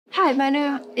Hi, my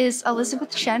name is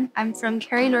Elizabeth Shen. I'm from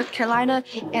Cary, North Carolina,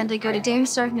 and I go to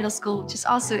Stark Middle School, which is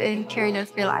also in Cary,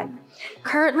 North Carolina.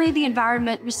 Currently, the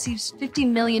environment receives 50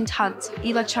 million tons of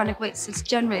electronic waste that's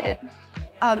generated,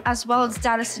 as well as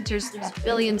data centers lose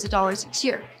billions of dollars each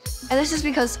year. And this is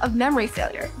because of memory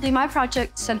failure. My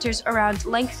project centers around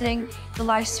lengthening the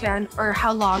lifespan, or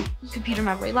how long computer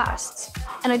memory lasts.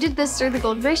 And I did this through the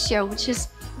golden ratio, which is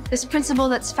this principle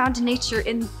that's found in nature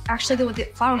in actually the way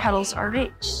that flower petals are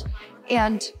arranged.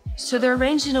 And so they're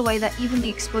arranged in a way that evenly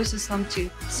exposes them to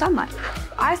sunlight.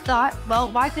 I thought,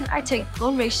 well, why couldn't I take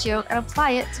golden ratio and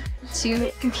apply it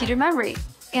to computer memory?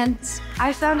 And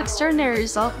I found extraordinary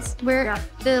results where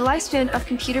the lifespan of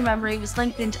computer memory was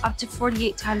lengthened up to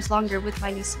 48 times longer with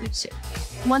my new solution.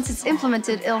 Once it's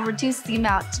implemented, it'll reduce the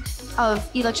amount of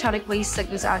electronic waste that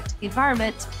goes out into the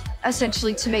environment,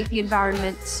 essentially to make the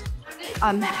environment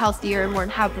healthier and more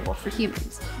inhabitable for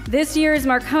humans. This year's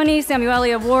Marconi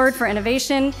Samueli Award for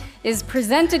Innovation is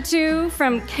presented to,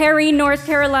 from Cary, North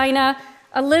Carolina,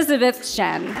 Elizabeth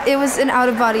Shen. It was an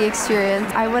out-of-body experience.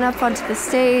 I went up onto the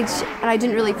stage and I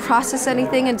didn't really process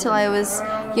anything until I was,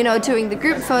 doing the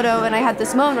group photo, and I had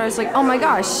this moment where I was like, oh my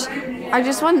gosh, I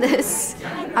just won this.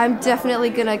 I'm definitely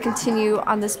gonna continue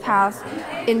on this path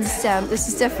in STEM. This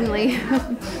is definitely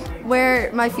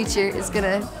where my future is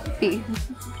gonna be.